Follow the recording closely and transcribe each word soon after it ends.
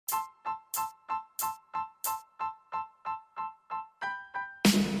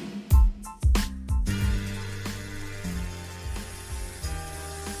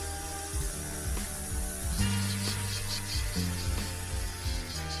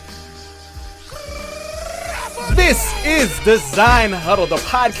This is Design Huddle, the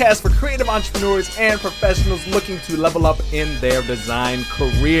podcast for creative entrepreneurs and professionals looking to level up in their design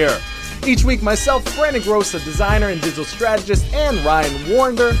career. Each week, myself, Brandon Gross, a designer and digital strategist, and Ryan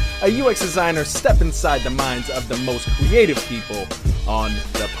Warnder, a UX designer, step inside the minds of the most creative people on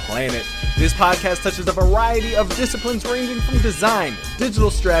the planet. This podcast touches a variety of disciplines ranging from design,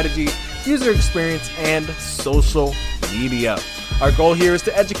 digital strategy, user experience, and social media. Our goal here is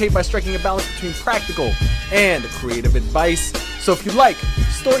to educate by striking a balance between practical and creative advice. So if you like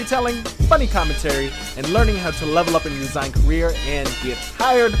storytelling, funny commentary, and learning how to level up in your design career and get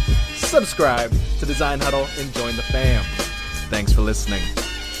hired, subscribe to Design Huddle and join the fam. Thanks for listening.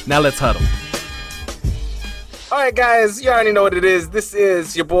 Now let's huddle. All right, guys, you already know what it is. This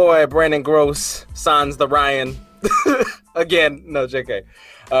is your boy, Brandon Gross, sans the Ryan. Again, no,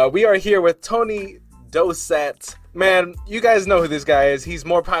 JK. We are here with Tony Dorsett. Man, you guys know who this guy is. He's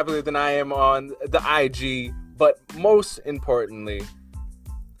more popular than I am on the IG, but most importantly,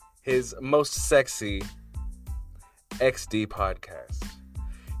 his most sexy XD podcast.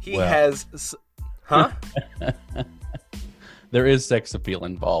 He has... Huh? There is sex appeal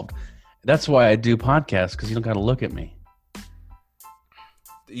involved. That's why I do podcasts, because you don't got to look at me.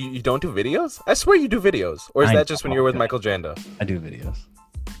 You don't do videos? I swear you do videos. Or is that just when you're with Michael Janda? I do videos.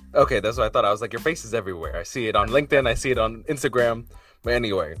 Okay, that's what I thought. I was like, your face is everywhere. I see it on LinkedIn. I see it on Instagram. But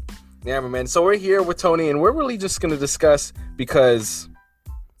anyway, yeah, man. So we're here with Tony, and we're really just going to discuss because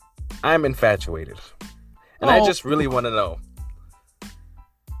I'm infatuated. And I just really want to know.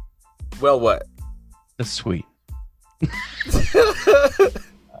 Well, what? That's sweet.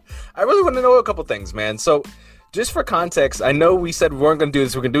 I really want to know a couple things, man. So just for context, I know we said we weren't going to do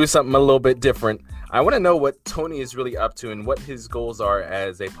this. We're going to do something a little bit different. I want to know what Tony is really up to and what his goals are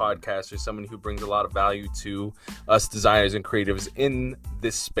as a podcaster, someone who brings a lot of value to us designers and creatives in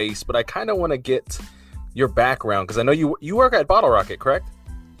this space. But I kind of want to get your background because I know you work at Bottle Rocket, correct?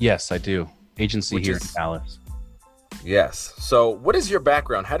 Yes, I do. Agency here in Dallas. Yes. So what is your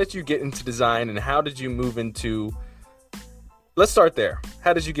background? How did you get into design and how did you move into... Let's start there.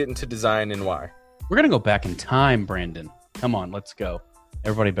 How did you get into design and why? We're going to go back in time, Brandon. Come on, let's go.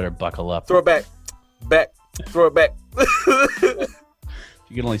 Everybody better buckle up. Throw it back. Throw it back.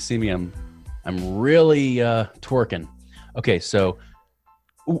 You can only see me. I'm really twerking. Okay, so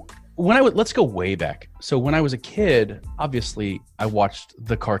let's go way back. So when I was a kid, obviously I watched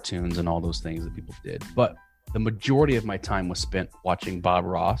the cartoons and all those things that people did, but the majority of my time was spent watching Bob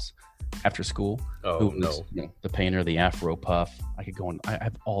Ross after school. Who was, the painter, the Afro Puff. I could go on. I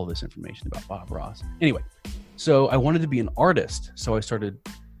have all this information about Bob Ross. Anyway, so I wanted to be an artist, so I started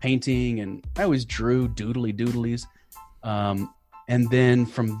painting, and I always drew doodlies. And then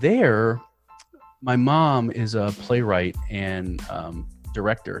from there, my mom is a playwright and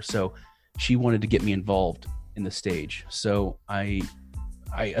director, so she wanted to get me involved in the stage. So I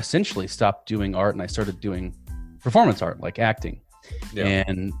essentially stopped doing art and I started doing performance art, like acting. Yeah.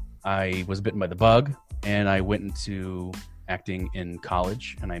 And I was bitten by the bug, and I went into acting in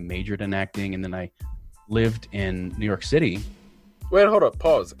college, and I majored in acting, and then I lived in New York City. Wait, hold up.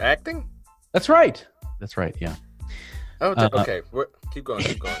 Pause. Acting? That's right. Yeah. Oh, okay. Keep going.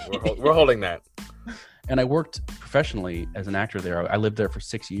 We're holding that. And I worked professionally as an actor there. I lived there for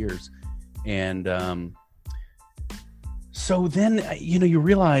 6 years. And so then, you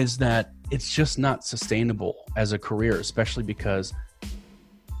realize that it's just not sustainable as a career, especially because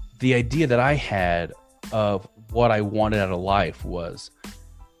the idea that I had of what I wanted out of life was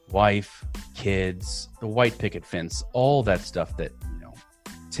wife, kids, the white picket fence, all that stuff that,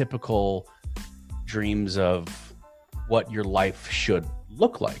 typical dreams of what your life should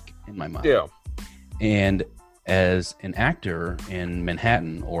look like in my mind. Yeah. And as an actor in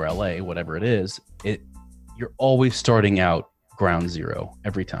Manhattan or LA, whatever it is, you're always starting out ground zero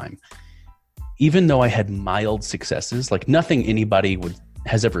every time. Even though I had mild successes, like nothing anybody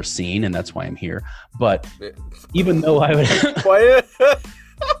has ever seen, and that's why I'm here. But even though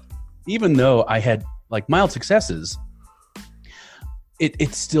even though I had like mild successes,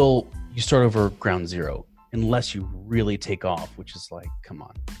 it's still, you start over ground zero unless you really take off, which is like, come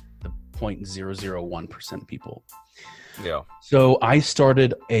on, the 0.001% of people. Yeah. So I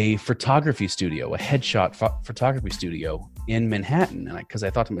started a photography studio, a headshot photography studio in Manhattan, and because I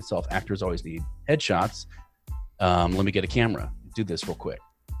thought to myself, actors always need headshots. Let me get a camera, do this real quick.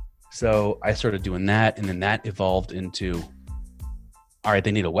 So I started doing that, and then that evolved into, all right,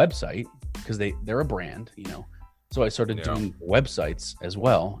 they need a website because they're a brand, So I started doing websites as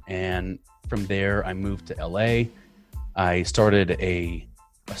well, and from there I moved to LA. I started a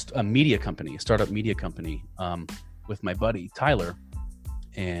startup media company with my buddy Tyler,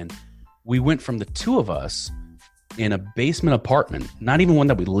 and we went from the two of us in a basement apartment, not even one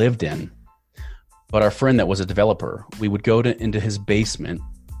that we lived in, but our friend that was a developer, we would go into his basement,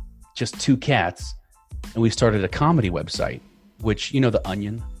 just 2 cats, and we started a comedy website, which, The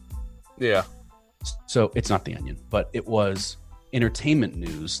Onion? Yeah. So it's not The Onion, but it was entertainment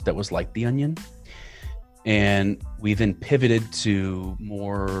news that was like The Onion. And we then pivoted to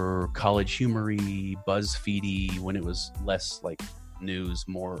more college humory, BuzzFeedy, when it was less like news,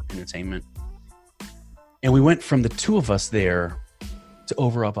 more entertainment. And we went from the 2 of us there to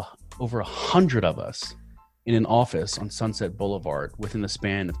over 100 of us in an office on Sunset Boulevard within the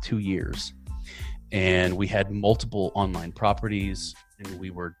span of 2 years. And we had multiple online properties, and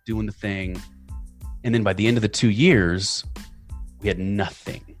we were doing the thing. And then by the end of the 2 years, we had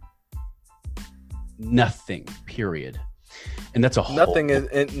nothing, period. And that's nothing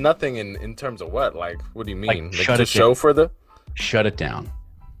in terms of what? Like, what do you mean? Like shut it show further? Shut it down.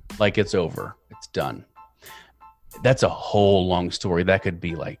 Like, it's over. It's done. That's a whole long story. That could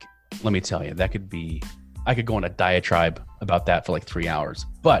be like, let me tell you, I could go on a diatribe about that for like 3 hours.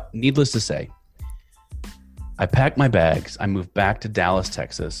 But needless to say, I packed my bags. I moved back to Dallas,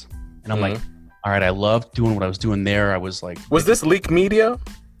 Texas. And I'm like, all right, I loved doing what I was doing there. I was like... Was this Leak Media?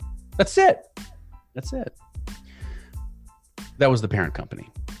 That's it. That was the parent company.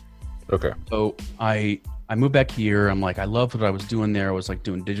 Okay. So I moved back here. I'm like, I loved what I was doing there. I was like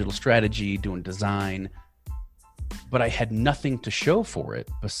doing digital strategy, doing design. But I had nothing to show for it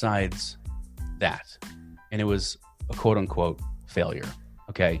besides that. And it was a quote unquote failure.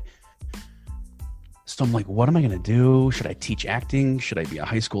 Okay. So I'm like, what am I going to do? Should I teach acting? Should I be a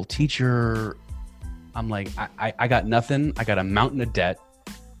high school teacher? I'm like, I got nothing. I got a mountain of debt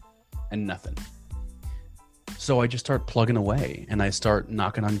and nothing. So I just start plugging away, and I start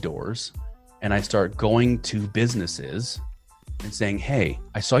knocking on doors, and I start going to businesses and saying, hey,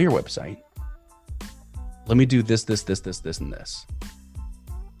 I saw your website. Let me do this, and this.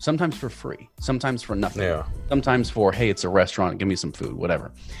 Sometimes for free, sometimes for nothing. Yeah. Sometimes for, hey, it's a restaurant, give me some food,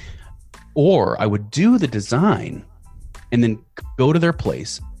 whatever. Or I would do the design and then go to their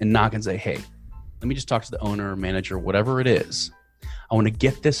place and knock and say, hey, let me just talk to the owner, manager, whatever it is. I want to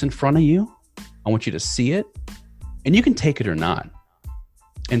get this in front of you. I want you to see it, and you can take it or not.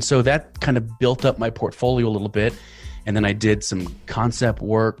 And so that kind of built up my portfolio a little bit. And then I did some concept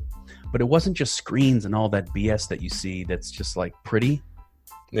work, but it wasn't just screens and all that BS that you see that's just like pretty.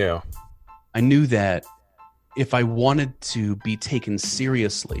 Yeah. I knew that if I wanted to be taken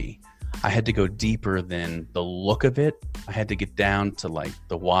seriously, I had to go deeper than the look of it. I had to get down to like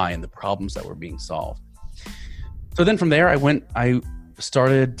the why and the problems that were being solved. So then from there, I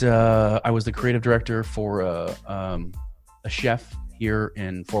started, I was the creative director for a chef here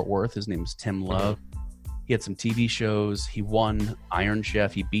in Fort Worth. His name's Tim Love. He had some TV shows. He won Iron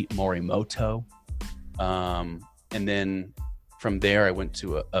Chef. He beat Morimoto. And then from there, I went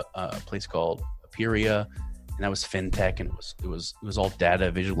to a place called Aperia, and that was fintech, and it was all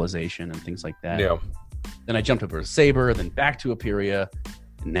data visualization and things like that. Yeah. Then I jumped over to Sabre, then back to Aperia,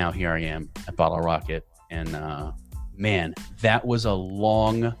 and now here I am at Bottle Rocket. And man, that was a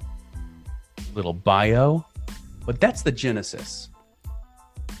long little bio, but that's the genesis.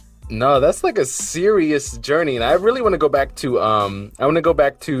 No, that's like a serious journey, and I really want to go back to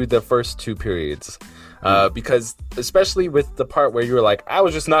the first 2 periods. Because especially with the part where you were like, I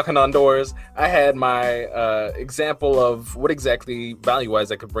was just knocking on doors. I had my example of what exactly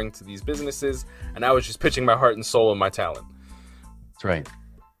value-wise I could bring to these businesses, and I was just pitching my heart and soul and my talent. That's right.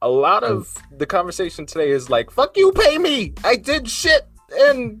 A lot of the conversation today is like, fuck you, pay me. I did shit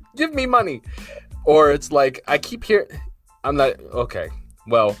and give me money. Or it's like, I keep hearing, I'm not, okay,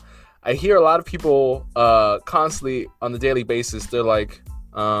 well, I hear a lot of people constantly on the daily basis. They're like,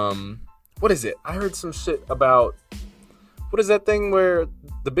 what is it? I heard some shit about, what is that thing where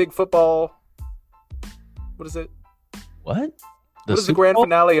the big football, what is it? What? What is the grand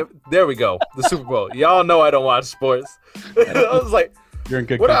finale of, there we go, the Super Bowl. Y'all know I don't watch sports. I was like, you're in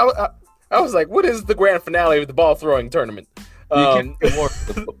good I was like, what is the grand finale of the ball throwing tournament? You can't get more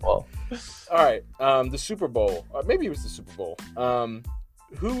for the football. All right, the Super Bowl. Maybe it was the Super Bowl.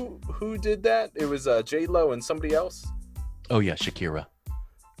 Who did that? It was J-Lo and somebody else. Oh yeah, Shakira,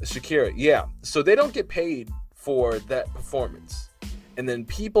 yeah. So they don't get paid for that performance. And then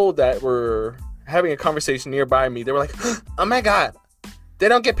people that were having a conversation nearby me, they were like, oh my God, they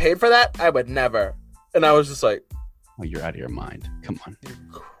don't get paid for that? I would never. And I was just like, oh, you're out of your mind. Come on.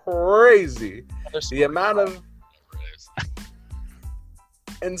 Crazy. The amount of...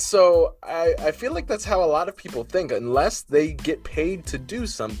 And so I feel like that's how a lot of people think. Unless they get paid to do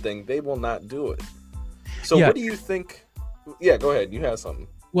something, they will not do it. So What do you think? Yeah, go ahead. You have something.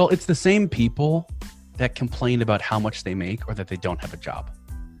 Well, it's the same people that complain about how much they make or that they don't have a job.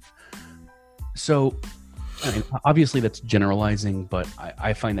 So I mean, obviously that's generalizing, but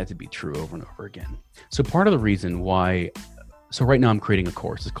I find that to be true over and over again. So part of the reason why, so right now I'm creating a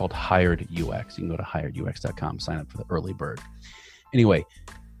course. It's called Hired UX. You can go to hiredux.com, sign up for the early bird. Anyway,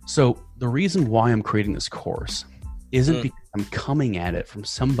 so the reason why I'm creating this course isn't because I'm coming at it from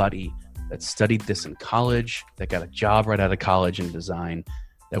somebody that studied this in college, that got a job right out of college in design,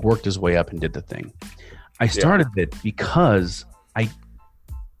 that worked his way up and did the thing. I started it because I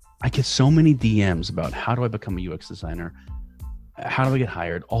get so many DMs about how do I become a UX designer? How do I get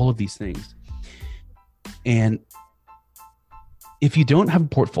hired? All of these things. And if you don't have a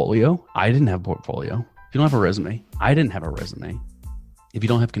portfolio, I didn't have a portfolio. If you don't have a resume, I didn't have a resume. If you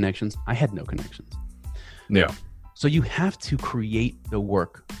don't have connections, I had no connections. Yeah. So you have to create the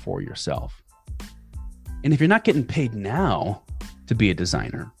work for yourself. And if you're not getting paid now to be a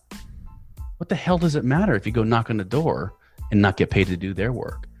designer, what the hell does it matter if you go knock on the door and not get paid to do their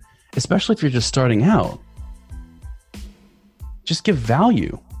work? Especially if you're just starting out. Just give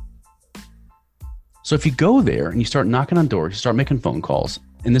value. So if you go there and you start knocking on doors, you start making phone calls,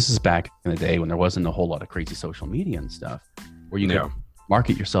 and this is back in the day when there wasn't a whole lot of crazy social media and stuff, where you could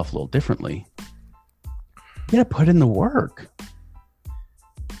market yourself a little differently. You gotta put in the work.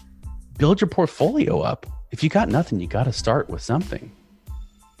 Build your portfolio up. If you got nothing, you gotta start with something.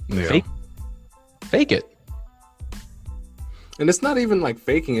 Yeah. Fake it. And it's not even like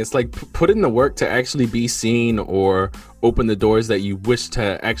faking. It's like put in the work to actually be seen or open the doors that you wish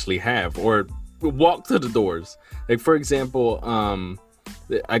to actually have or walk to the doors. Like, for example,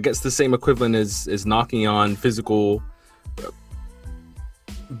 I guess the same equivalent is knocking on physical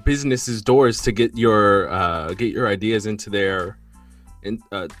businesses' doors to get your ideas into their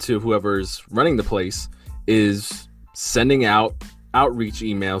to whoever's running the place, is sending out outreach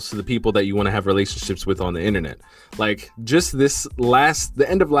emails to the people that you want to have relationships with on the internet. Like just the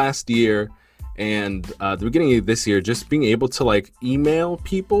end of last year and the beginning of this year, just being able to like email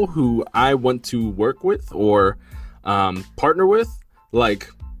people who I want to work with or partner with, like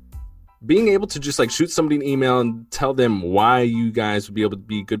being able to just like shoot somebody an email and tell them why you guys would be able to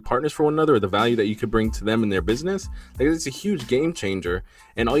be good partners for one another or the value that you could bring to them in their business. Like it's a huge game changer.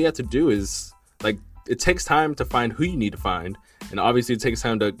 And all you have to do is like, it takes time to find who you need to find. And obviously it takes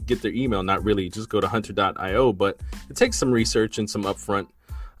time to get their email, not really just go to hunter.io, but it takes some research and some upfront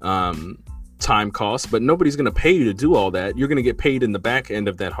time costs, but nobody's going to pay you to do all that. You're going to get paid in the back end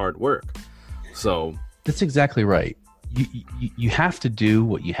of that hard work. So that's exactly right. You have to do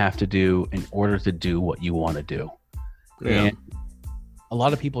what you have to do in order to do what you want to do. Yeah. And a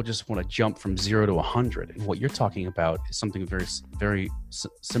lot of people just want to jump from 0 to 100. And what you're talking about is something very, very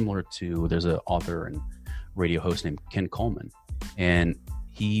similar to, there's an author and radio host named Ken Coleman. And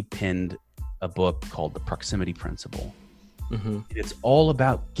he penned a book called The Proximity Principle. Mm-hmm. It's all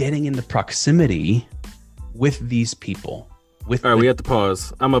about getting into proximity with these people. All right, we have to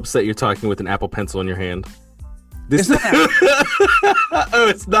pause. I'm upset you're talking with an Apple Pencil in your hand. Oh,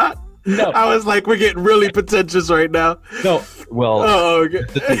 it's not? No. I was like, we're getting really pretentious right now. No. Well, okay.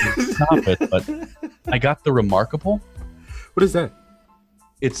 Stop it. But I got the Remarkable. What is that?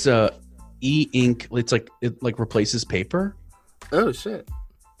 It's e-ink. It's like, it like replaces paper. Oh, shit.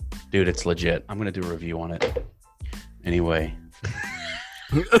 Dude, it's legit. I'm going to do a review on it. Anyway.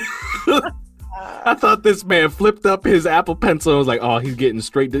 I thought this man flipped up his Apple Pencil. I was like, oh, he's getting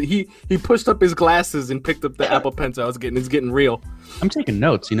straight. He pushed up his glasses and picked up the Apple Pencil. It's getting real. I'm taking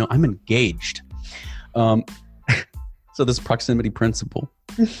notes. I'm engaged. So this proximity principle,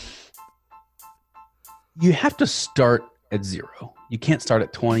 you have to start at 0. You can't start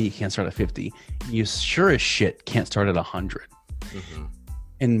at 20. You can't start at 50. You sure as shit can't start at 100. Mm-hmm.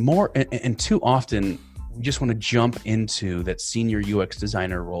 And too often we just want to jump into that senior UX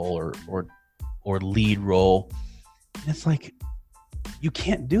designer role or lead role. And it's like, you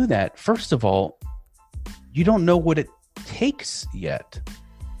can't do that. First of all, you don't know what it takes yet.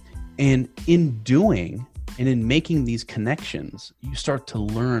 And in doing and in making these connections, you start to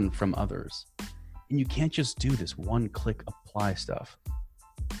learn from others. And you can't just do this one-click apply stuff.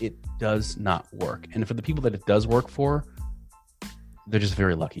 It does not work. And for the people that it does work for, they're just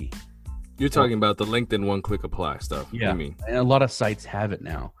very lucky. You're talking about the LinkedIn one-click apply stuff. Yeah, you mean? And a lot of sites have it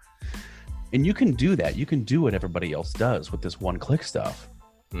now. And you can do that. You can do what everybody else does with this one-click stuff.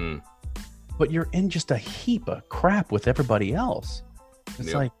 Mm. But you're in just a heap of crap with everybody else.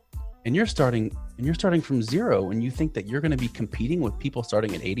 It's like, and you're starting from 0, and you think that you're going to be competing with people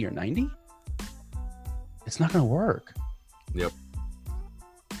starting at 80 or 90? It's not going to work. Yep.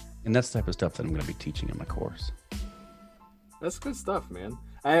 And that's the type of stuff that I'm going to be teaching in my course. That's good stuff, man.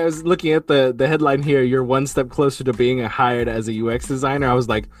 I was looking at the headline here. You're one step closer to being hired as a UX designer. I was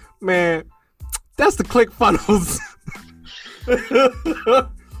like, man, that's the ClickFunnels.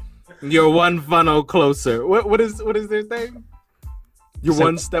 You're one funnel closer. What is their thing? You're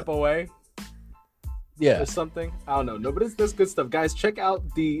one step away. Yeah, or something. I don't know. No, but that's good stuff, guys. Check out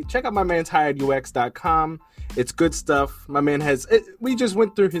my man's hiredux.com. It's good stuff. My man we just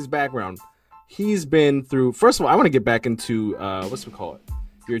went through his background. He's been through. First of all, I want to get back into what's we call it.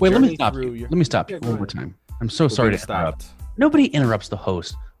 Wait, let me stop you. Let me stop you one more time. I'm so sorry to interrupt. Nobody interrupts the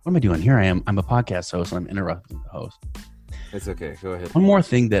host. What am I doing? Here I am. I'm a podcast host, and I'm interrupting the host. It's okay. Go ahead. One more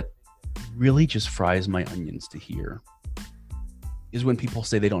thing that really just fries my onions to hear is when people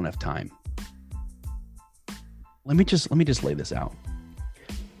say they don't have time. Let me just lay this out.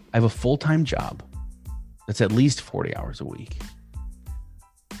 I have a full-time job that's at least 40 hours a week.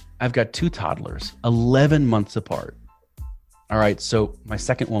 I've got 2 toddlers, 11 months apart. All right, so my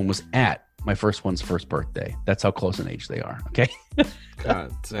second one was at my first one's first birthday. That's how close in age they are, okay?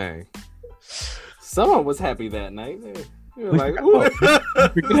 God dang. Someone was happy that night. You're like, ooh.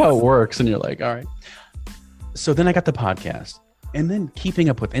 Forget how it works, and you're like, all right. So then I got the podcast. And then keeping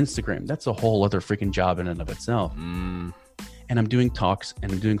up with Instagram, that's a whole other freaking job in and of itself. And I'm doing talks, and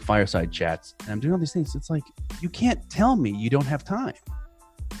I'm doing fireside chats, and I'm doing all these things. It's like, you can't tell me you don't have time.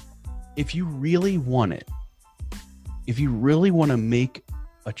 If you really want it, if you really want to make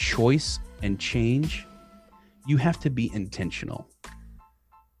a choice and change, you have to be intentional.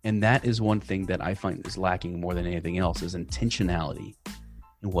 And that is one thing that I find is lacking more than anything else, is intentionality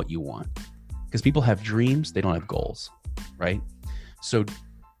in what you want. Because people have dreams, they don't have goals, right? So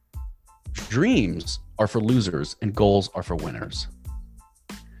dreams are for losers and goals are for winners.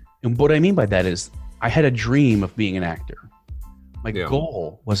 And what I mean by that is I had a dream of being an actor. My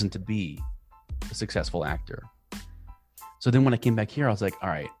goal wasn't to be a successful actor. So then when I came back here, I was like, all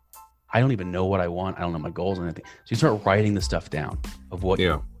right, I don't even know what I want. I don't know my goals or anything. So you start writing the stuff down of what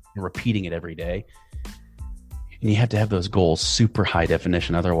you're repeating it every day. And you have to have those goals super high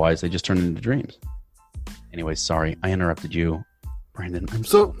definition. Otherwise, they just turn into dreams. Anyway, sorry, I interrupted you, Brandon.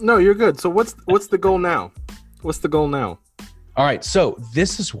 No, you're good. So what's the goal now? What's the goal now? All right, so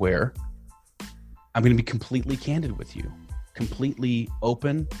this is where I'm going to be completely candid with you, completely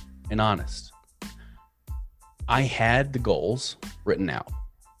open and honest. I had the goals written out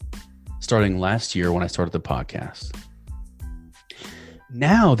starting last year when I started the podcast.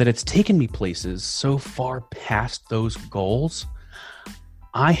 Now that it's taken me places so far past those goals,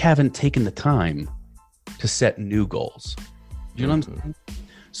 I haven't taken the time to set new goals. You know what I'm saying?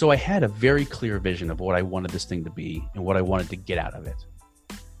 So I had a very clear vision of what I wanted this thing to be and what I wanted to get out of it.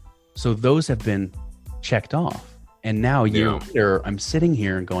 So those have been checked off. And now a year later, I'm sitting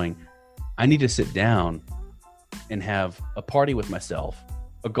here and going, I need to sit down and have a party with myself,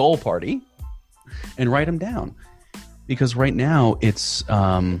 a goal party, and write them down. Because right now it's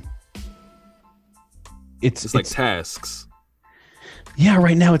like tasks. Yeah,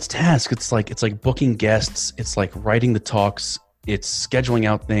 right now it's tasks. It's like booking guests. It's like writing the talks. It's scheduling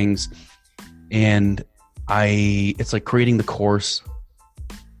out things, and it's like creating the course.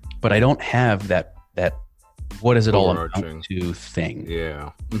 But I don't have that what is it all amount to thing.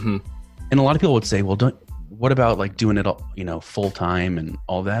 Yeah. Mm-hmm. And a lot of people would say, well, what about like doing it all, full time and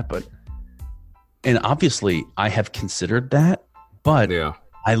all that? And obviously I have considered that, but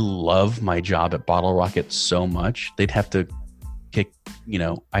I love my job at Bottle Rocket so much. They'd have to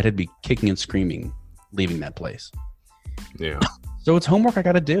I'd be kicking and screaming, leaving that place. Yeah. So it's homework I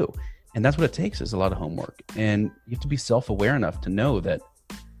got to do. And that's what it takes, is a lot of homework. And you have to be self-aware enough to know that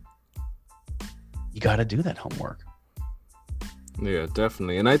you got to do that homework. Yeah,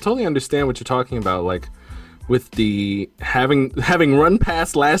 definitely. And I totally understand what you're talking about. Like with the having run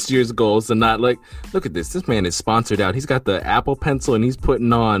past last year's goals and not like, look at this man is sponsored out. He's got the Apple Pencil and he's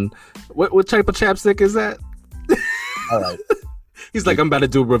putting on what type of chapstick is that? All right. He's like, I'm about to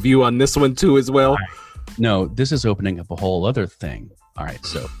do a review on this one too as well. Right. No, this is opening up a whole other thing. All right.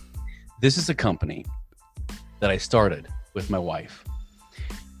 So this is a company that I started with my wife.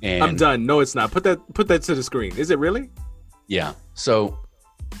 And I'm done. No, it's not. Put that to the screen. Is it really? Yeah. So.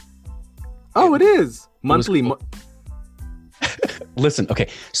 Oh, it is. Monthly. Cool. Listen. Okay.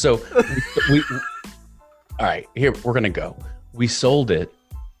 So we all right, here we're going to go. We sold it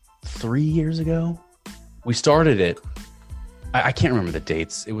 3 years ago. We started it. I can't remember the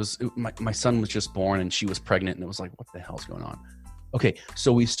dates. My son was just born and she was pregnant and it was like, what the hell's going on? Okay.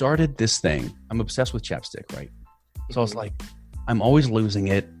 So we started this thing. I'm obsessed with chapstick, right? So I was like, I'm always losing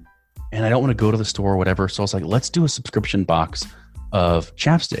it and I don't want to go to the store or whatever. So I was like, let's do a subscription box of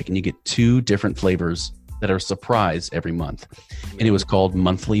chapstick and you get 2 different flavors that are a surprise every month. And it was called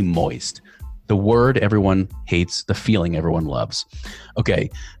Monthly Moist. The word everyone hates, the feeling everyone loves. Okay,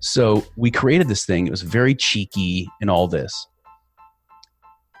 so we created this thing. It was very cheeky and all this.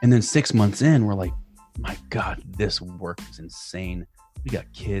 And then 6 months in, we're like, my God, this work is insane. We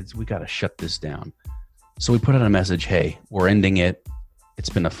got kids. We got to shut this down. So we put out a message, hey, we're ending it. It's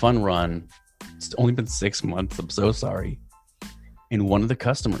been a fun run. It's only been 6 months. I'm so sorry. And one of the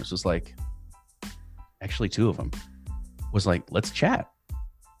customers was like, actually two of them, was like, let's chat.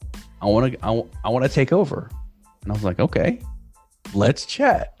 I want to take over. And I was like, okay, let's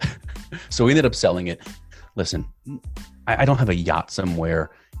chat. So we ended up selling it. Listen, I don't have a yacht somewhere.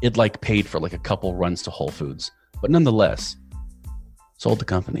 It like paid for like a couple runs to Whole Foods, but nonetheless, sold the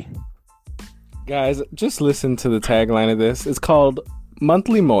company. Guys, just listen to the tagline of this. It's called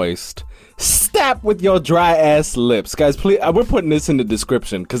Monthly Moist. Stap with your dry ass lips, guys. Please, we're putting this in the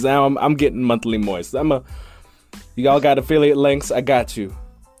description because now I'm getting Monthly Moist. Y'all got affiliate links. I got you.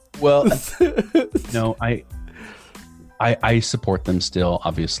 Well, no, I support them still.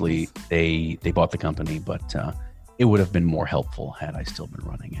 Obviously, they bought the company, but it would have been more helpful had I still been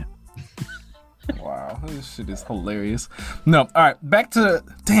running it. Wow, this shit is hilarious. No, all right, back to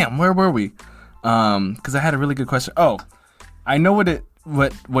where were we? Because I had a really good question. Oh, I know what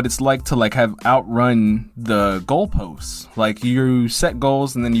it's like to like have outrun the goalposts. Like you set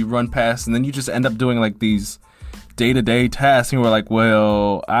goals and then you run past, and then you just end up doing like these day-to-day tasks, and we're like,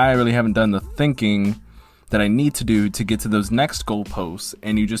 well, I really haven't done the thinking that I need to do to get to those next goalposts,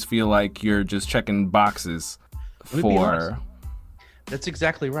 and you just feel like you're just checking boxes for. That's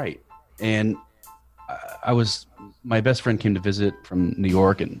exactly right. And my best friend came to visit from New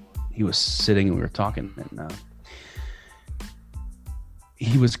York, and he was sitting and we were talking, and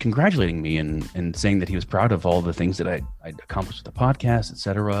he was congratulating me and saying that he was proud of all the things that I'd accomplished with the podcast, et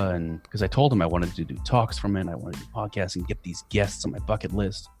cetera. And because I told him I wanted to do talks from it, I wanted to do podcasts and get these guests on my bucket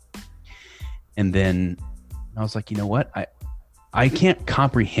list. And then I was like, you know what? I can't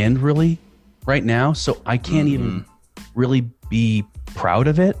comprehend really right now, so I can't even really be proud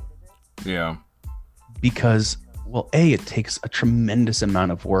of it. Yeah. Because, well, A, it takes a tremendous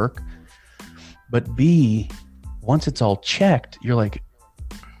amount of work, but B, once it's all checked, you're like,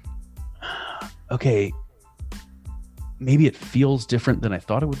 okay, maybe it feels different than I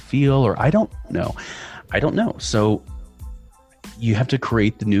thought it would feel, or I don't know. So you have to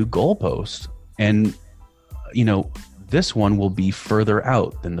create the new goalpost, and this one will be further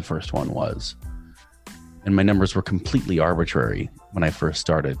out than the first one was. And my numbers were completely arbitrary when I first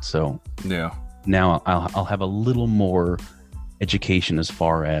started. So yeah, now I'll have a little more education as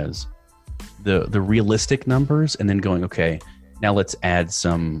far as the realistic numbers, and then going, okay, now let's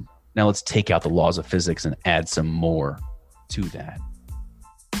take out the laws of physics and add some more to that.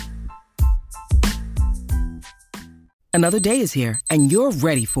 Another day is here, and you're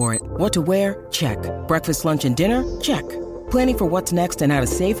ready for it. What to wear? Check. Breakfast, lunch, and dinner? Check. Planning for what's next and how to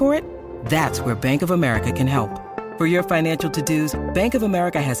save for it? That's where Bank of America can help. For your financial to-dos, Bank of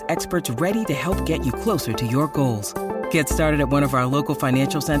America has experts ready to help get you closer to your goals. Get started at one of our local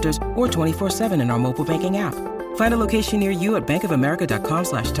financial centers or 24/7 in our mobile banking app. Find a location near you at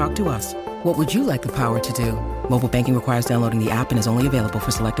bankofamerica.com/talktous. What would you like the power to do? Mobile banking requires downloading the app and is only available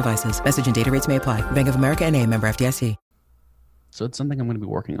for select devices. Message and data rates may apply. Bank of America NA, member FDIC. So it's something I'm going to be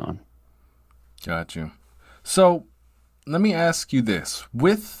working on. Got you. So let me ask you this,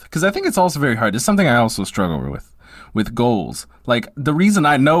 because I think it's also very hard. It's something I also struggle with goals. Like the reason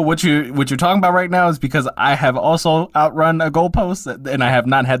I know what you're talking about right now is because I have also outrun a goalpost, and I have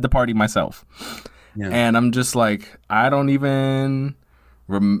not had the party myself. Yeah. And I'm just like, I don't even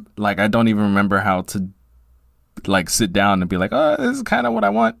remember how to like sit down and be like, oh, this is kind of what I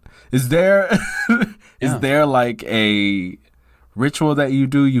want. Is there is there like a ritual that you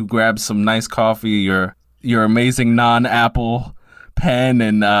do? You grab some nice coffee, your amazing non-Apple pen,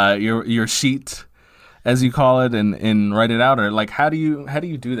 and your sheet, as you call it, and write it out? Or like, how do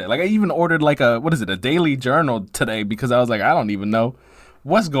you do that? Like I even ordered like a daily journal today because I was like, I don't even know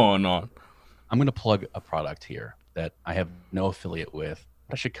what's going on. I'm going to plug a product here that I have no affiliate with.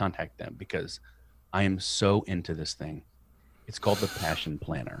 I should contact them because I am so into this thing. It's called the Passion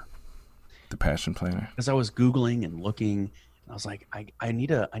Planner. The Passion Planner. Because I was Googling and looking, and I was like, I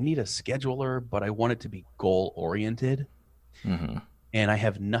need a scheduler, but I want it to be goal oriented. Mm-hmm. And I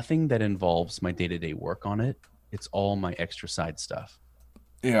have nothing that involves my day-to-day work on it. It's all my extra side stuff.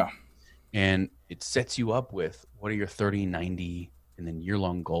 Yeah. And it sets you up with what are your 30, 90, and then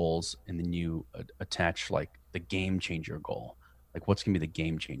year-long goals, and then you attach like the game changer goal. Like what's going to be the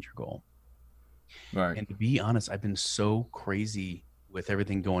game changer goal? Right. And to be honest, I've been so crazy with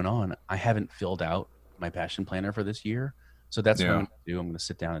everything going on. I haven't filled out my passion planner for this year. So that's what I'm going to do. I'm going to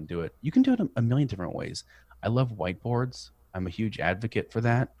sit down and do it. You can do it a million different ways. I love whiteboards. I'm a huge advocate for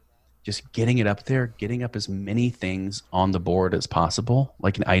that. Just getting it up there, getting up as many things on the board as possible,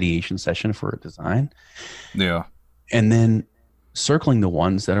 like an ideation session for a design. Yeah. And then circling the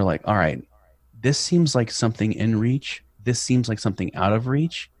ones that are like, all right, this seems like something in reach. This seems like something out of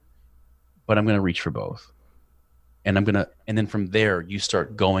reach, but I'm going to reach for both. And then from there, you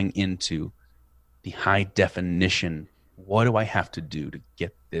start going into the high definition. What do I have to do to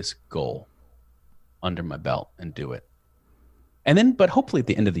get this goal under my belt and do it? And then, but hopefully at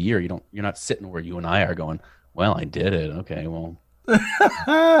the end of the year, you're not sitting where you and I are going, well, I did it. Okay, well.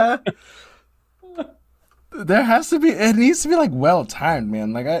 It needs to be like well timed,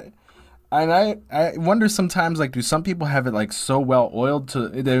 man. Like I wonder sometimes, like, do some people have it like so well oiled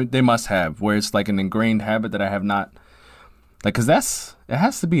they must have, where it's like an ingrained habit that I have not, like, cause it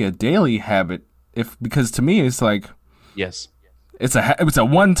has to be a daily habit because to me it's like, yes, it's a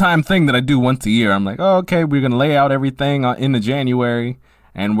one-time thing that I do once a year. I'm like, oh, okay, we're gonna lay out everything into January,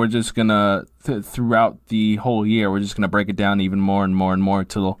 and we're just gonna throughout the whole year, we're just gonna break it down even more and more and more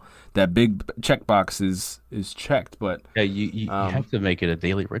till that big checkbox is checked. But yeah, you have to make it a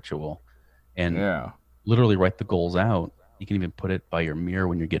daily ritual, and yeah, literally write the goals out. You can even put it by your mirror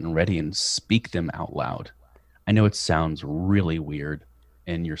when you're getting ready and speak them out loud. I know it sounds really weird,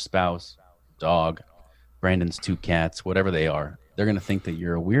 and your spouse, dog, Brandon's 2 cats, whatever they are, they're going to think that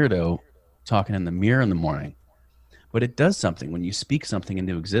you're a weirdo talking in the mirror in the morning. But it does something when you speak something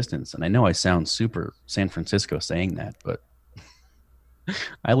into existence. And I know I sound super San Francisco saying that, but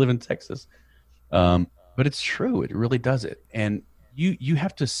I live in Texas. But it's true. It really does it. And you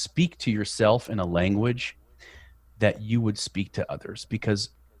have to speak to yourself in a language that you would speak to others, because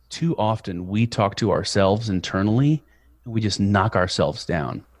too often we talk to ourselves internally and we just knock ourselves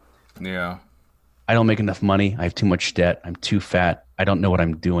down. Yeah. I don't make enough money. I have too much debt. I'm too fat. I don't know what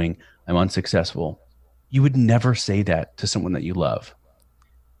I'm doing. I'm unsuccessful. You would never say that to someone that you love.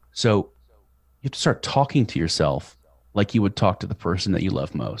 So you have to start talking to yourself like you would talk to the person that you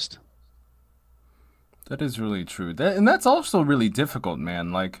love most. That is really true. And that's also really difficult,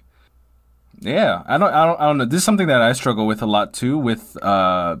 man. Like, yeah, I don't know. This is something that I struggle with a lot too, with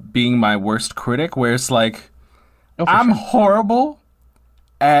being my worst critic, where it's like, I'm horrible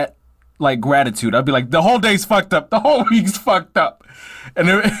at like gratitude. I'll be like, the whole day's fucked up. The whole week's fucked up. And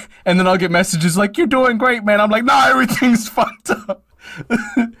then I'll get messages like, you're doing great, man. I'm like, no, everything's fucked up.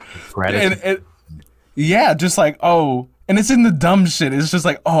 Gratitude. Yeah, just like, oh, and it's in the dumb shit. It's just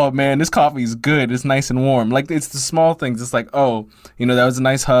like, oh man, this coffee's good. It's nice and warm. Like, it's the small things. It's like, oh, that was a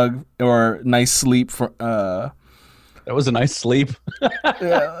nice hug or nice sleep for That was a nice sleep.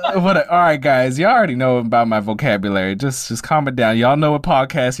 Yeah, all right, guys, y'all already know about my vocabulary. Just calm it down. Y'all know what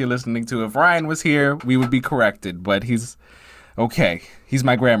podcast you're listening to. If Ryan was here, we would be corrected, but he's okay. He's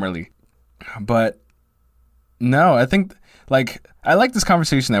my Grammarly. But no, I think, like, I like this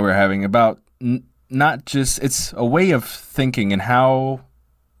conversation that we're having about not just, it's a way of thinking and how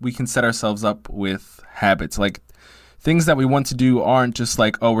we can set ourselves up with habits. Like, things that we want to do aren't just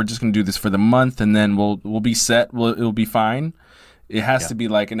like, oh, we're just going to do this for the month and then we'll be set. It'll be fine. It has to be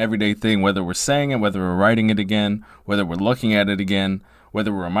like an everyday thing, whether we're saying it, whether we're writing it again, whether we're looking at it again,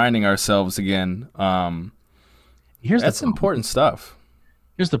 whether we're reminding ourselves again. That's important stuff.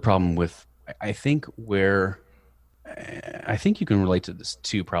 Here's the problem with, I think you can relate to this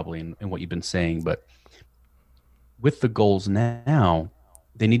too, probably in what you've been saying, but with the goals now,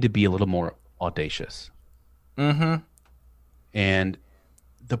 they need to be a little more audacious. Mm-hmm. And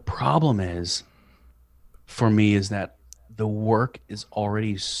the problem is, for me, is that the work is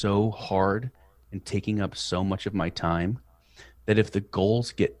already so hard and taking up so much of my time that if the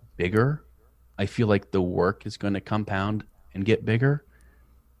goals get bigger, I feel like the work is going to compound and get bigger.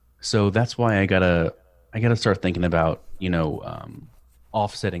 So that's why I gotta start thinking about,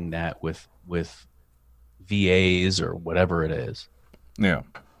 offsetting that with VAs or whatever it is. Yeah.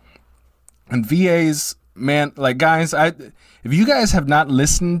 And VAs, man, like, guys, if you guys have not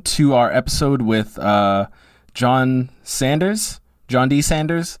listened to our episode with John D.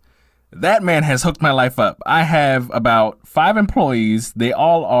 Sanders, that man has hooked my life up. I have about 5 employees. They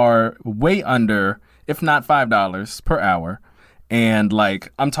all are way under, if not $5 per hour. And,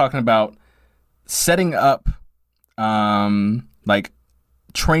 like, I'm talking about setting up, like,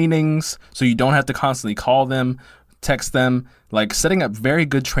 trainings so you don't have to constantly call them, text them, like, setting up very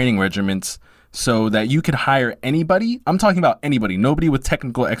good training regiments so that you could hire anybody. I'm talking about anybody, nobody with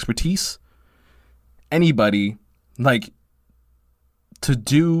technical expertise, anybody, like, to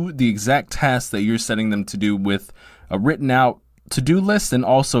do the exact task that you're setting them to do with a written out to-do list and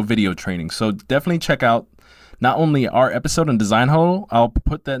also video training. So definitely check out not only our episode on Design Huddle, I'll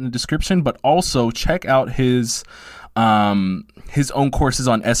put that in the description, but also check out his own courses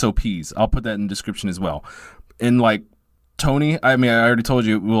on SOPs. I'll put that in the description as well. And like Tony, I mean, I already told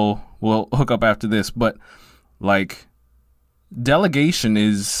you we'll hook up after this, but like delegation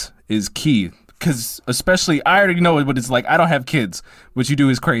is key, because especially I already know what it's like. I don't have kids. What you do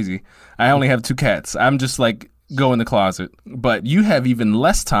is crazy. I only have 2 cats. I'm just like, go in the closet. But you have even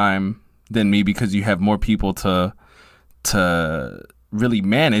less time than me because you have more people to really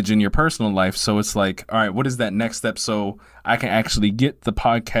manage in your personal life. So it's like, all right, what is that next step so I can actually get the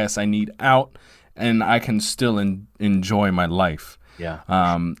podcast I need out and I can still enjoy my life. Yeah.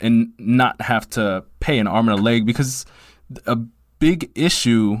 And not have to pay an arm and a leg, because a big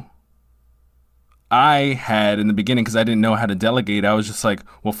issue I had in the beginning, because I didn't know how to delegate, I was just like,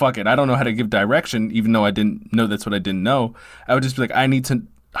 well, fuck it. I don't know how to give direction, even though I didn't know that's what I didn't know. I would just be like, I need to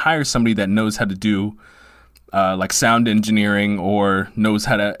hire somebody that knows how to do like sound engineering or knows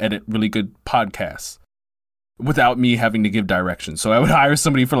how to edit really good podcasts without me having to give direction. So I would hire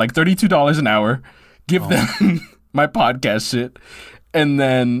somebody for like $32 an hour, give them my podcast shit, and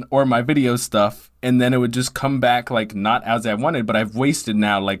then, or my video stuff, and then it would just come back like not as I wanted, but I've wasted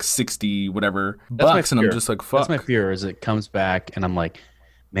now like 60 whatever bucks, and I'm just like, fuck. That's my fear, is it comes back and I'm like,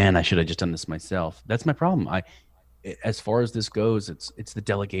 man, I should have just done this myself. That's my problem. As far as this goes, it's the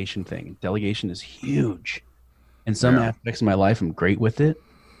delegation thing. Delegation is huge. In some aspects of my life, I'm great with it,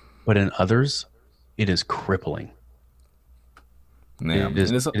 but in others, it is crippling. Yeah. It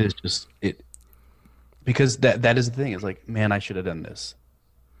is just because that is the thing. It's like, man, I should have done this.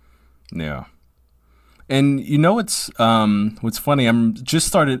 Yeah. And you know what's funny? I'm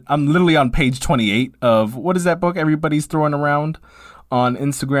literally on page 28 of, what is that book everybody's throwing around on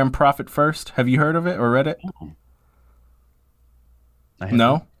Instagram, Profit First? Have you heard of it or read it?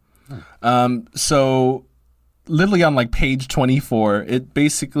 No? So literally on like page 24, it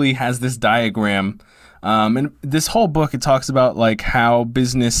basically has this diagram. And this whole book, it talks about like how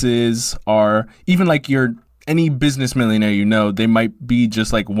businesses are, even like any business millionaire, you know, they might be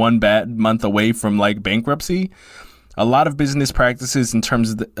just like one bad month away from like bankruptcy. A lot of business practices in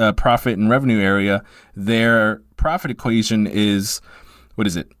terms of the profit and revenue area, their profit equation is, what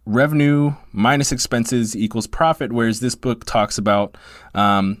is it? Revenue minus expenses equals profit. Whereas this book talks about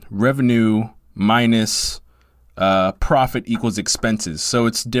revenue minus profit equals expenses. So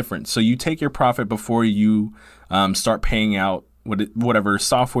it's different. So you take your profit before you start paying out whatever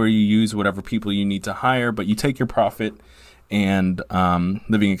software you use, whatever people you need to hire, but you take your profit and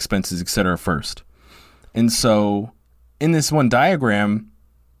living expenses, etc. first. And so in this one diagram,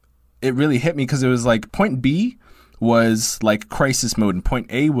 it really hit me, because it was like point B was like crisis mode and point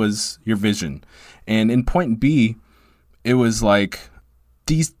A was your vision. And in point B, it was like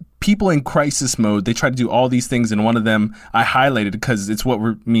these people in crisis mode, they try to do all these things, and one of them I highlighted because it's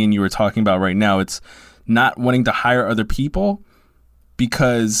what me and you were talking about right now. It's not wanting to hire other people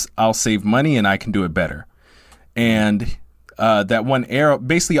because I'll save money and I can do it better. And that one arrow,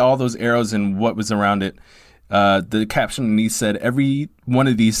 basically all those arrows and what was around it, the caption underneath said, every one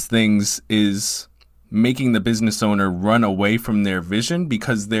of these things is making the business owner run away from their vision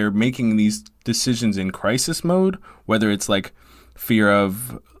because they're making these decisions in crisis mode, whether it's like fear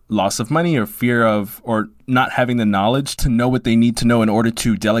of loss of money or fear of, or not having the knowledge to know what they need to know in order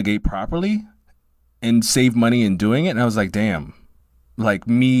to delegate properly and save money in doing it. And I was like, damn, like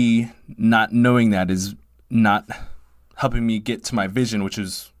me not knowing that is not helping me get to my vision, which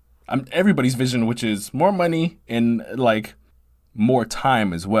is everybody's vision, which is more money and like more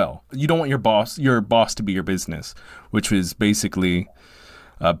time as well. You don't want your boss to be your business, which was basically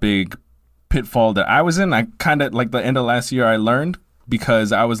a big pitfall that I was in. I kind of, like the end of last year, I learned,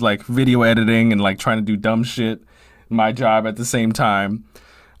 because I was like video editing and like trying to do dumb shit, my job at the same time.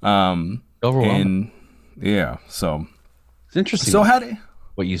 Overwhelming. And yeah, so it's interesting. So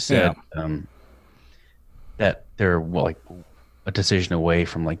what you said, that they're like a decision away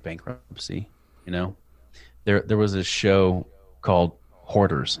from like bankruptcy. You know, there was a show called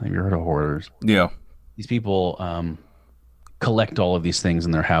Hoarders. Have you heard of Hoarders? Yeah. These people collect all of these things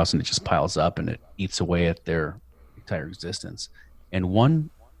in their house, and it just piles up and it eats away at their entire existence. And one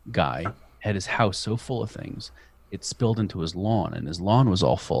guy had his house so full of things, it spilled into his lawn, and his lawn was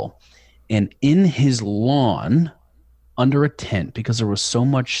all full. And in his lawn, under a tent, because there was so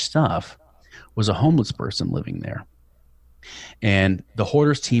much stuff, was a homeless person living there. And the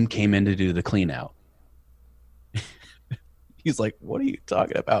Hoarders team came in to do the clean out. He's like, what are you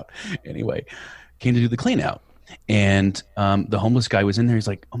talking about? Anyway, came to do the clean out. And the homeless guy was in there. He's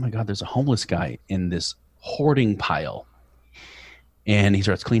like, oh my God, there's a homeless guy in this hoarding pile. And he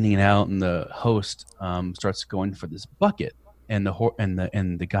starts cleaning it out, and the host starts going for this bucket, and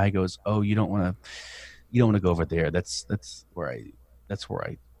the guy goes, "Oh, you don't want to go over there. That's where I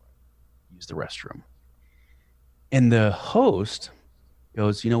use the restroom." And the host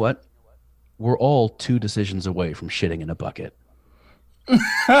goes, "You know what? We're all 2 decisions away from shitting in a bucket."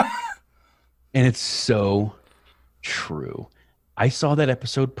 And it's so true. I saw that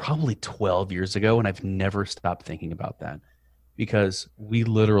episode probably 12 years ago, and I've never stopped thinking about that, because we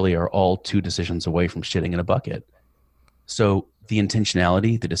literally are all 2 decisions away from shitting in a bucket. So the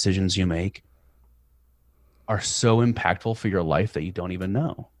intentionality, the decisions you make are so impactful for your life that you don't even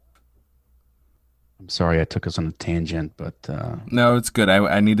know. I'm sorry I took us on a tangent, but No, it's good.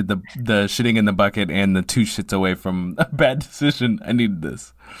 I needed the shitting in the bucket and the 2 shits away from a bad decision. I needed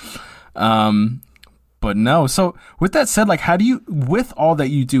this. But no. So with that said, like, with all that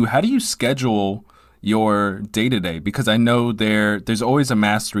you do, how do you schedule your day to day? Because I know there's always a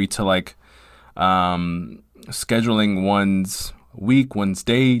mastery to like scheduling one's week, one's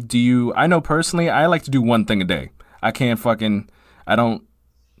day. I know personally, I like to do one thing a day.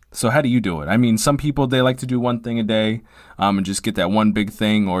 So how do you do it? I mean, some people, they like to do one thing a day and just get that one big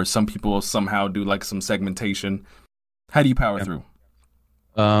thing, or some people somehow do like some segmentation. How do you power through?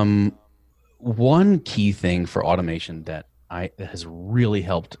 One key thing for automation that has really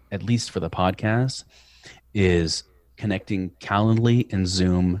helped, at least for the podcast, is connecting Calendly and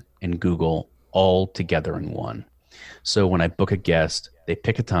Zoom and Google all together in one. So when I book a guest, they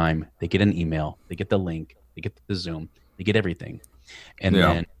pick a time, they get an email, they get the link, they get the Zoom, they get everything. And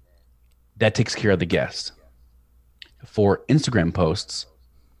then that takes care of the guest. For Instagram posts,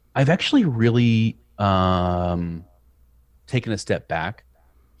 I've actually really taken a step back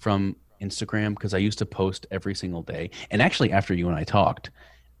from Instagram, because I used to post every single day. And actually, after you and I talked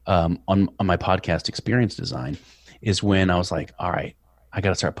on my podcast, Experience Design, is when I was like, all right, I got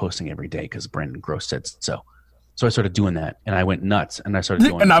to start posting every day because Brandon Gross said so. So I started doing that, and I went nuts, and I started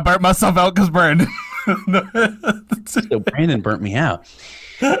doing. And I burnt myself out because Brandon. So Brandon burnt me out,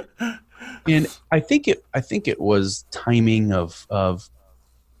 and I think it was timing of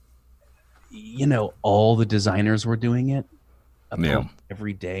all the designers were doing it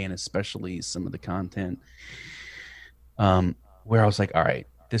every day, and especially some of the content where I was like, all right,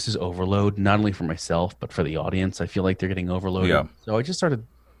 this is overload, not only for myself but for the audience. I feel like they're getting overloaded. So I just started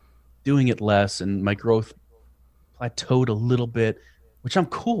doing it less, and my growth plateaued a little bit, which I'm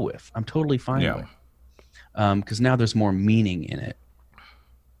cool with. I'm totally fine with, because now there's more meaning in it.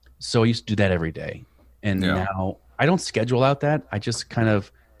 So I used to do that every day, and now I don't schedule out that. I just kind of,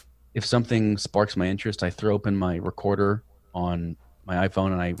 if something sparks my interest, I throw open my recorder on my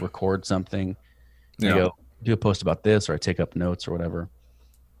iPhone and I record something. I go do a post about this, or I take up notes or whatever.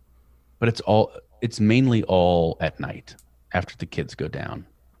 But it's mainly all at night after the kids go down.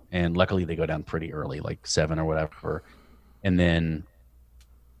 And luckily they go down pretty early, like 7 or whatever. And then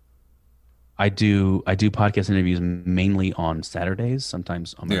I do podcast interviews mainly on Saturdays,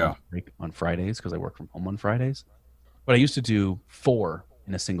 sometimes on my break on Fridays, because I work from home on Fridays. But I used to do 4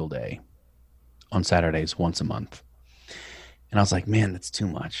 in a single day on Saturdays once a month. And I was like, man, that's too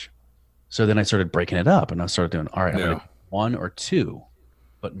much. So then I started breaking it up, and I started doing, all right, I'm going to do 1 or 2,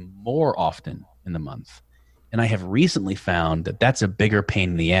 but more often in the month. And I have recently found that that's a bigger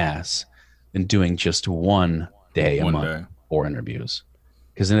pain in the ass than doing just one day a month for interviews.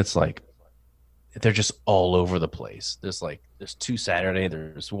 Because then it's like, they're just all over the place. There's 2 Saturday,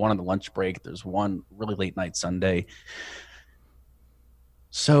 there's 1 on the lunch break, there's 1 really late night Sunday.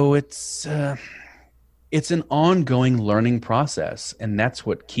 So it's an ongoing learning process, and that's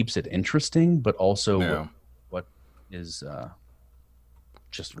what keeps it interesting, but also what is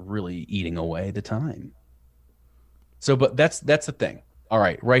just really eating away the time. So, but that's the thing. All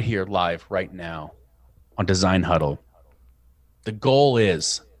right, right here, live, right now, on Design Huddle. The goal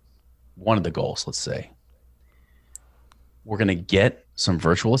is, one of the goals, let's say, we're going to get some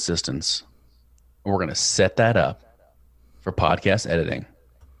virtual assistants, and we're going to set that up for podcast editing.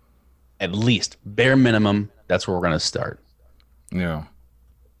 At least, bare minimum, that's where we're going to start. Yeah.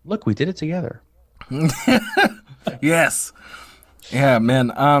 Look, we did it together. Yes. Yeah,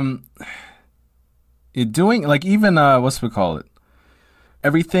 man. You're doing, like, even, what's we call it?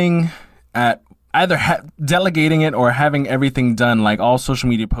 Everything at either delegating it or having everything done, like all social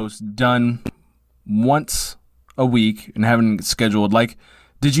media posts done once a week and having it scheduled. Like,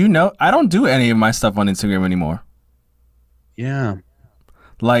 did you know? I don't do any of my stuff on Instagram anymore. Yeah.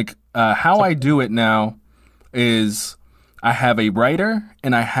 Like, how I do it now is I have a writer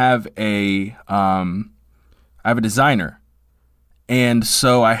and I have a designer. And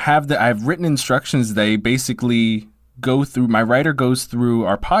so I've written instructions. They basically my writer goes through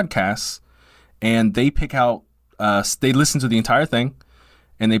our podcasts, and they pick out, they listen to the entire thing,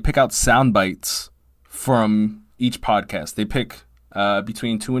 and they pick out sound bites from each podcast. They pick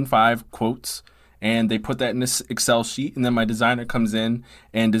between 2 and 5 quotes, and they put that in this Excel sheet, and then my designer comes in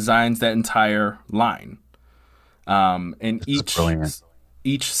and designs that entire line. And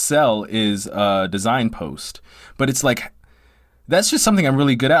each cell is a design post, but it's like, that's just something I'm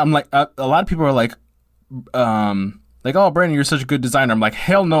really good at. I'm like, a lot of people are like, oh, Brandon, you're such a good designer. I'm like,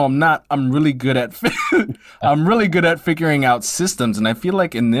 hell no, I'm not. I'm really good at, I'm really good at figuring out systems. And I feel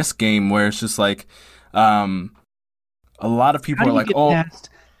like in this game where it's just like, a lot of people are like,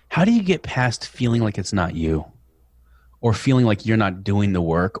 how do you get past feeling like it's not you, or feeling like you're not doing the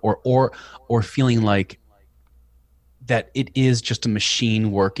work, or feeling like that it is just a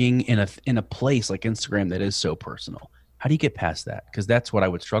machine working in a place like Instagram that is so personal? How do you get past that? Because that's what I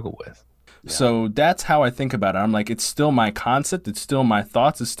would struggle with. Yeah. So that's how I think about it. I'm like, it's still my concept. It's still my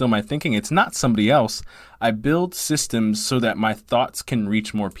thoughts. It's still my thinking. It's not somebody else. I build systems so that my thoughts can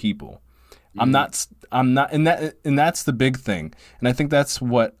reach more people. I'm not, and that's the big thing. And I think that's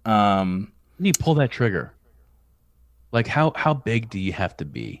what, when you pull that trigger, like how big do you have to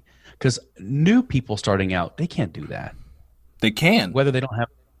be? Because new people starting out, they can't do that. They can. Whether they don't have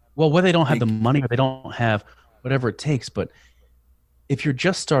the money, or they don't have whatever it takes. But if you're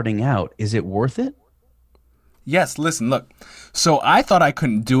just starting out, is it worth it? Yes, listen, look. So I thought I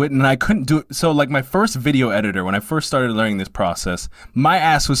couldn't do it, and I couldn't do it. So like my first video editor, when I first started learning this process, my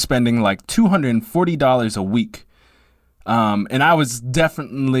ass was spending like $240 a week. And I was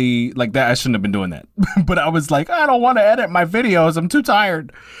definitely like that. I shouldn't have been doing that, but I was like, I don't want to edit my videos. I'm too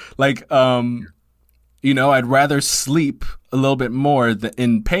tired. Like, I'd rather sleep a little bit more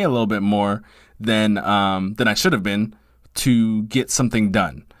and pay a little bit more than I should have been to get something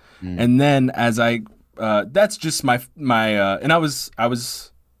done. And then as that's just my and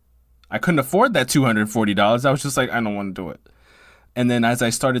I couldn't afford that $240. I was just like, I don't want to do it. And then as I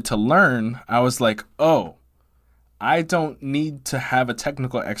started to learn, I was like, oh, I don't need to have a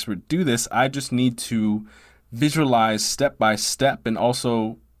technical expert do this. I just need to visualize step by step, and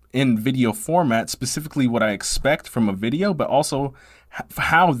also in video format, specifically what I expect from a video, but also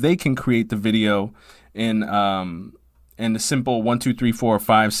how they can create the video in the simple 1, 2, 3, 4,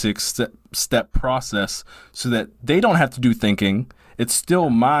 5, 6 step process, so that they don't have to do thinking. It's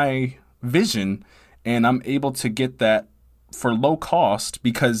still my vision, and I'm able to get that for low cost,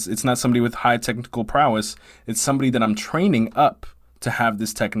 because it's not somebody with high technical prowess. It's somebody that I'm training up to have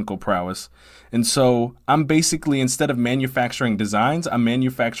this technical prowess. And so I'm basically, instead of manufacturing designs, I'm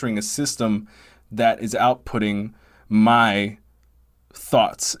manufacturing a system that is outputting my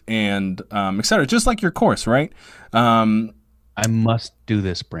thoughts and et cetera, just like your course, right? I must do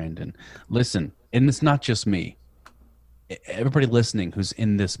this, Brandon. Listen, and it's not just me. Everybody listening who's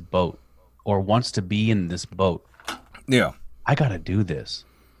in this boat or wants to be in this boat. Yeah. I got to do this.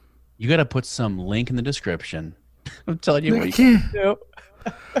 You got to put some link in the description. I'm telling you what you can do.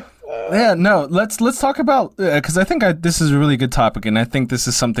 Yeah, no, let's talk about, because I think this is a really good topic, and I think this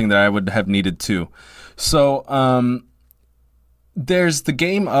is something that I would have needed too. So there's the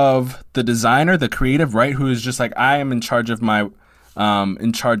game of the designer, the creative, right, who is just like, I am in charge of my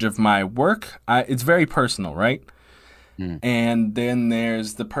work. It's very personal, right? And then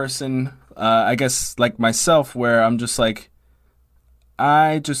there's the person, I guess, like myself, where I'm just like,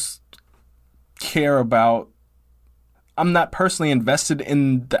 I just care about, I'm not personally invested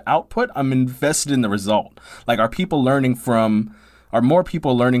in the output. I'm invested in the result. Like, are more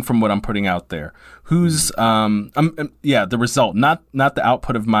people learning from what I'm putting out there? Who's, the result, not the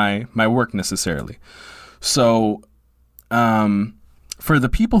output of my work necessarily. So, for the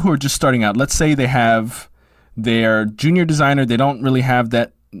people who are just starting out, let's say they have their junior designer, they don't really have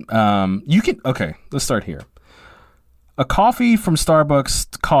that, okay, let's start here. A coffee from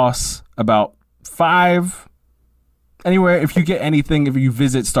Starbucks costs about anywhere, if you get anything, if you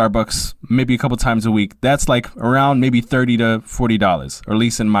visit Starbucks maybe a couple times a week, that's like around maybe $30 to $40, or at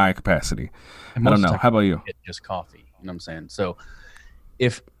least in my capacity. I don't know. How about you? Just coffee. You know what I'm saying? So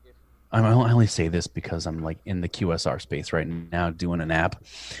if I only say this because I'm like in the QSR space right now doing an app,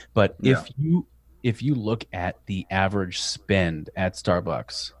 but if you look at the average spend at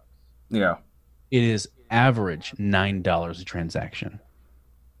Starbucks, yeah, it is average $9 a transaction.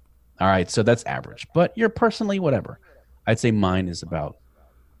 All right, so that's average, but you're personally whatever. I'd say mine is about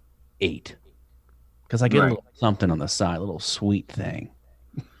 8, because I get a little something on the side, a little sweet thing.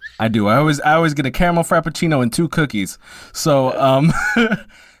 I do. I always get a caramel frappuccino and 2 cookies. So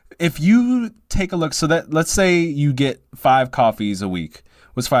if you take a look, so that, let's say you get 5 coffees a week.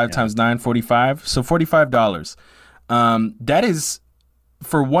 What's 5 times 9? 45. So $45. That is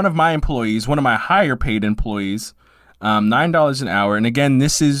for one of my employees, one of my higher paid employees, $9 an hour. And again,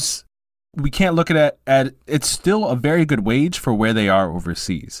 we can't look at it's still a very good wage for where they are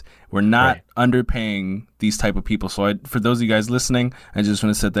overseas. We're not underpaying these type of people. So for those of you guys listening, I just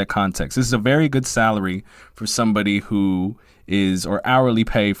want to set that context. This is a very good salary for somebody who is, or hourly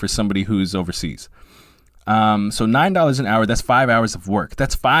pay for somebody who's overseas. So $9 an hour, that's 5 hours of work.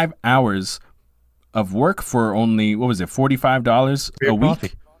 That's 5 hours of work for only, what was it, $45 a week?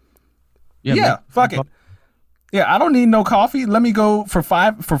 Coffee. Yeah, fuck it. Yeah, I don't need no coffee. Let me go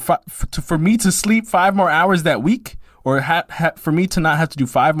for me to sleep 5 more hours that week, or for me to not have to do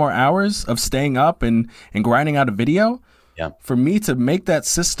 5 more hours of staying up and grinding out a video. Yeah. For me to make that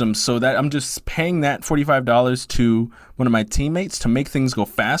system so that I'm just paying that $45 to one of my teammates to make things go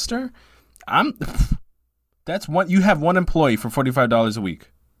faster. You have one employee for $45 a week.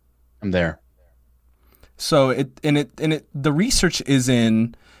 I'm there. So the research is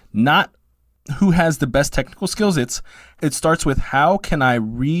in not who has the best technical skills. It starts with how can I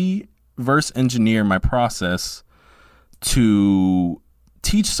reverse engineer my process to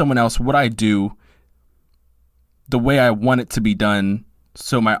teach someone else what I do the way I want it to be done,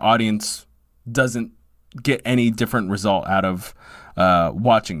 so my audience doesn't get any different result out of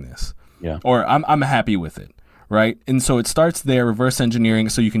watching this. Yeah. Or I'm happy with it, right? And so it starts there, reverse engineering,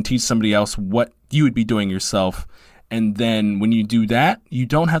 so you can teach somebody else what you would be doing yourself. And then when you do that, you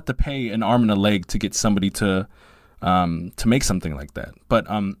don't have to pay an arm and a leg to get somebody to make something like that. But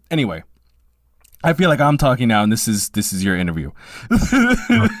anyway, I feel like I'm talking now, and this is your interview.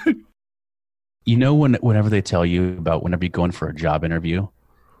 You know, whenever they tell you about whenever you go in for a job interview,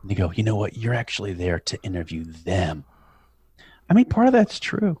 they go, you know what? You're actually there to interview them. I mean, part of that's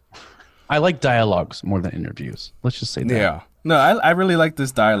true. I like dialogues more than interviews. Let's just say that. Yeah. No, I really like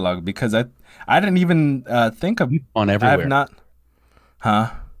this dialogue because I didn't even think of. We've gone everywhere. I have not. Huh?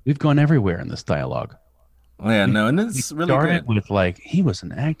 We've gone everywhere in this dialogue. Yeah, no, and it's really started good. with like, he was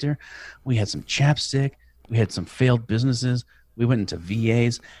an actor. We had some chapstick. We had some failed businesses. We went into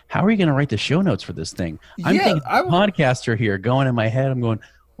VAs. How are you going to write the show notes for this thing? I'm thinking podcaster here going in my head. I'm going,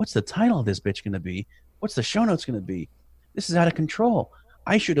 what's the title of this bitch going to be? What's the show notes going to be? This is out of control.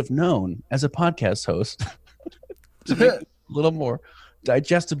 I should have known as a podcast host to make it a little more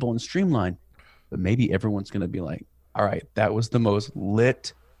digestible and streamlined. But maybe everyone's going to be like, all right, that was the most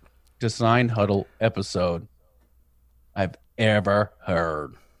lit Design Huddle episode I've ever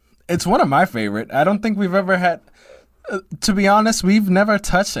heard. It's one of my favorite. I don't think we've ever had, to be honest, we've never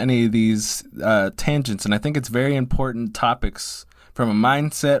touched any of these tangents. And I think it's very important topics from a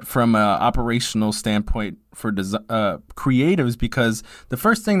mindset, from an operational standpoint for creatives, because the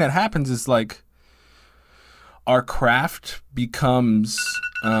first thing that happens is like our craft becomes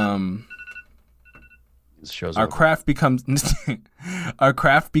our craft becomes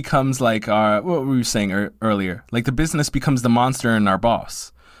like what we were saying earlier, like the business becomes the monster and our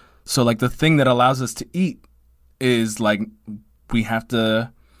boss. So like the thing that allows us to eat is like we have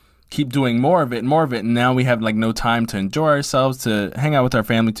to keep doing more of it, and now we have like no time to enjoy ourselves, to hang out with our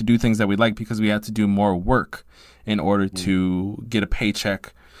family, to do things that we like, because we have to do more work in order to get a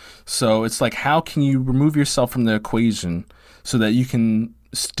paycheck. So it's like, how can you remove yourself from the equation so that you can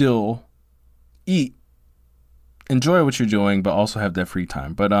still eat, enjoy what you're doing, but also have that free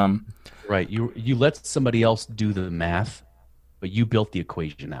time? But right, you let somebody else do the math, but you built the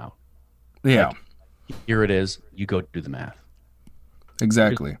equation out. Yeah, like, here it is. You go do the math.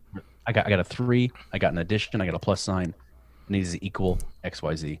 Exactly. I got a 3. I got an addition. I got a plus sign. It needs to equal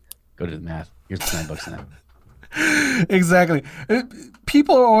XYZ. Go to the math. Here's $9 an hour. Exactly.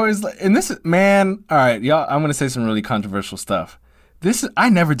 People are always like, and this is, man, all right, y'all, I'm going to say some really controversial stuff. I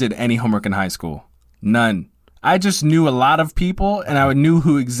never did any homework in high school. None. I just knew a lot of people, and I knew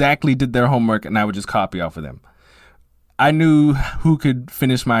who exactly did their homework, and I would just copy off of them. I knew who could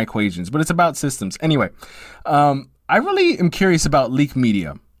finish my equations, but it's about systems. Anyway, I really am curious about Leak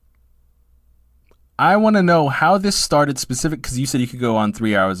Media. I want to know how this started specific, because you said you could go on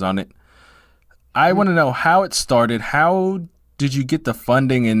 3 hours on it. I want to know how it started. How did you get the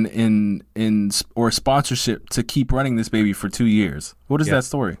funding or sponsorship to keep running this baby for 2 years? What is that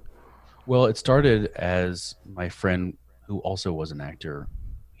story? Well, it started as my friend, who also was an actor.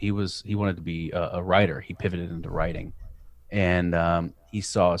 He wanted to be a writer. He pivoted into writing, and he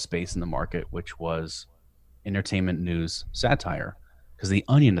saw a space in the market, which was entertainment news satire, because The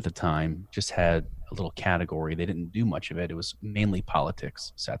Onion at the time just had a little category. They didn't do much of it. It was mainly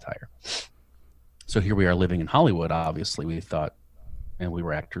politics satire. So here we are living in Hollywood, obviously. We thought, and we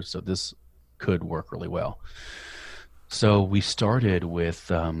were actors, so this could work really well. So we started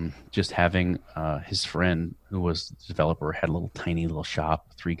with just having his friend who was the developer had a little tiny little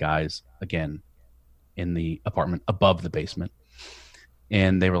shop, 3 guys, again, in the apartment above the basement.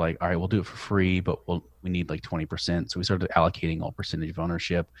 And they were like, all right, we'll do it for free, but we need like 20%. So we started allocating all percentage of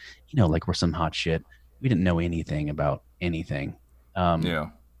ownership, like we're some hot shit. We didn't know anything about anything. Yeah.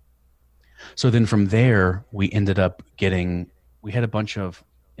 So then from there, we ended up we had a bunch of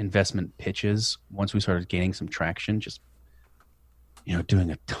investment pitches once we started gaining some traction, just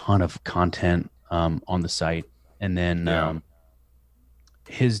doing a ton of content on the site. And then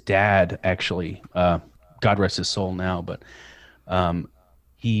his dad actually, God rest his soul now, but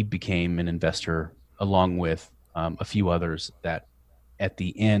he became an investor along with a few others that at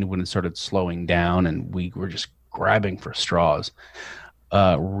the end, when it started slowing down and we were just grabbing for straws,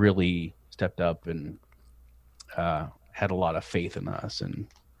 really stepped up and had a lot of faith in us and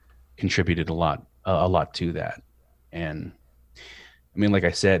contributed a lot to that. And I mean, like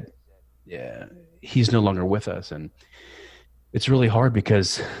I said, he's no longer with us, and it's really hard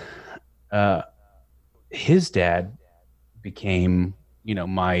because his dad became,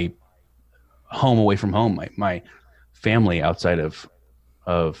 my home away from home, my family outside of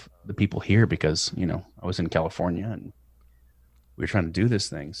the people here, because I was in California and we were trying to do this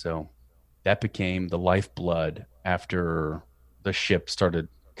thing. So that became the lifeblood after the ship started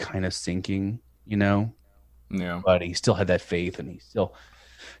kind of sinking, Yeah. But he still had that faith, and he still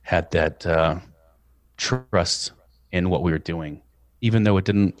had that trust in what we were doing, even though it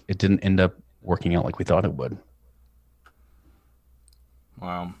didn't end up working out like we thought it would.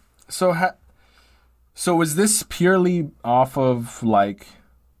 Wow. So was this purely off of like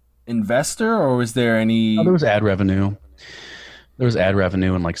investor, or was there any? There was ad revenue. There was ad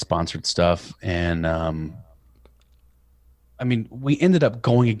revenue and like sponsored stuff, and I mean, we ended up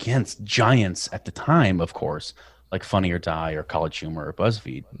going against giants at the time, of course, like Funny or Die or College Humor or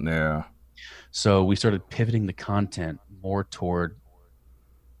BuzzFeed. Yeah. So we started pivoting the content more toward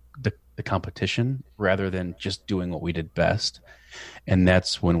the competition rather than just doing what we did best. And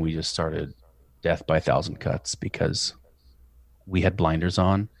that's when we just started death by 1,000 cuts, because we had blinders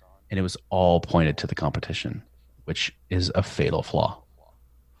on and it was all pointed to the competition, which is a fatal flaw.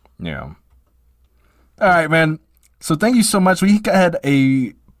 Yeah. All right, man. So thank you so much. We had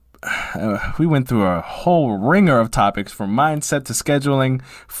we went through a whole ringer of topics, from mindset to scheduling,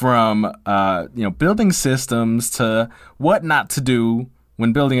 from building systems to what not to do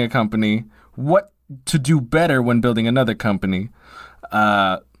when building a company, what to do better when building another company,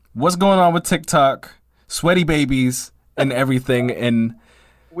 what's going on with TikTok, sweaty babies, and everything. And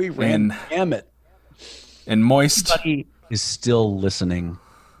we ran the gamut. And moist. Everybody is still listening.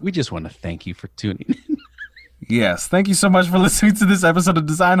 We just want to thank you for tuning in. Yes, thank you so much for listening to this episode of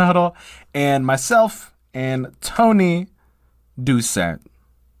Design Huddle, and myself and Tony Doucette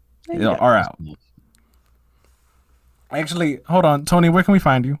are out. Actually, hold on, Tony, where can we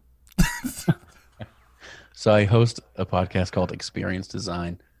find you? So I host a podcast called Experience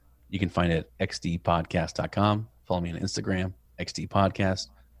Design. You can find it at xdpodcast.com. Follow me on Instagram, xdpodcast,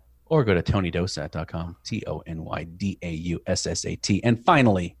 or go to tonydoucette.com, TonyDaussat. And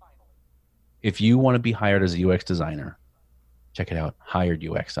finally, if you want to be hired as a UX designer, check it out,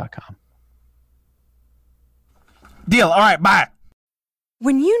 hiredux.com. Deal. All right, bye.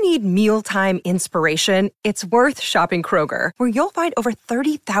 When you need mealtime inspiration, it's worth shopping Kroger, where you'll find over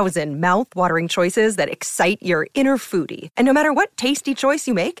 30,000 mouth-watering choices that excite your inner foodie. And no matter what tasty choice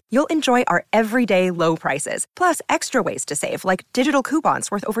you make, you'll enjoy our everyday low prices, plus extra ways to save, like digital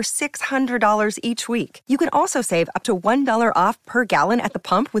coupons worth over $600 each week. You can also save up to $1 off per gallon at the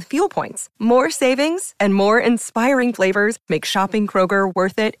pump with fuel points. More savings and more inspiring flavors make shopping Kroger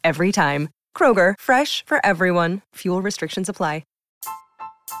worth it every time. Kroger, fresh for everyone. Fuel restrictions apply.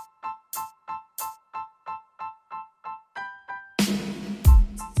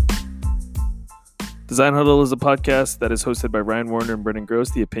 Design Huddle is a podcast that is hosted by Ryan Warner and Brendan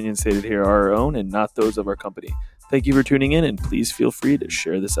Gross. The opinions stated here are our own and not those of our company. Thank you for tuning in, and please feel free to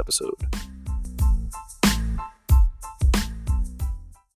share this episode.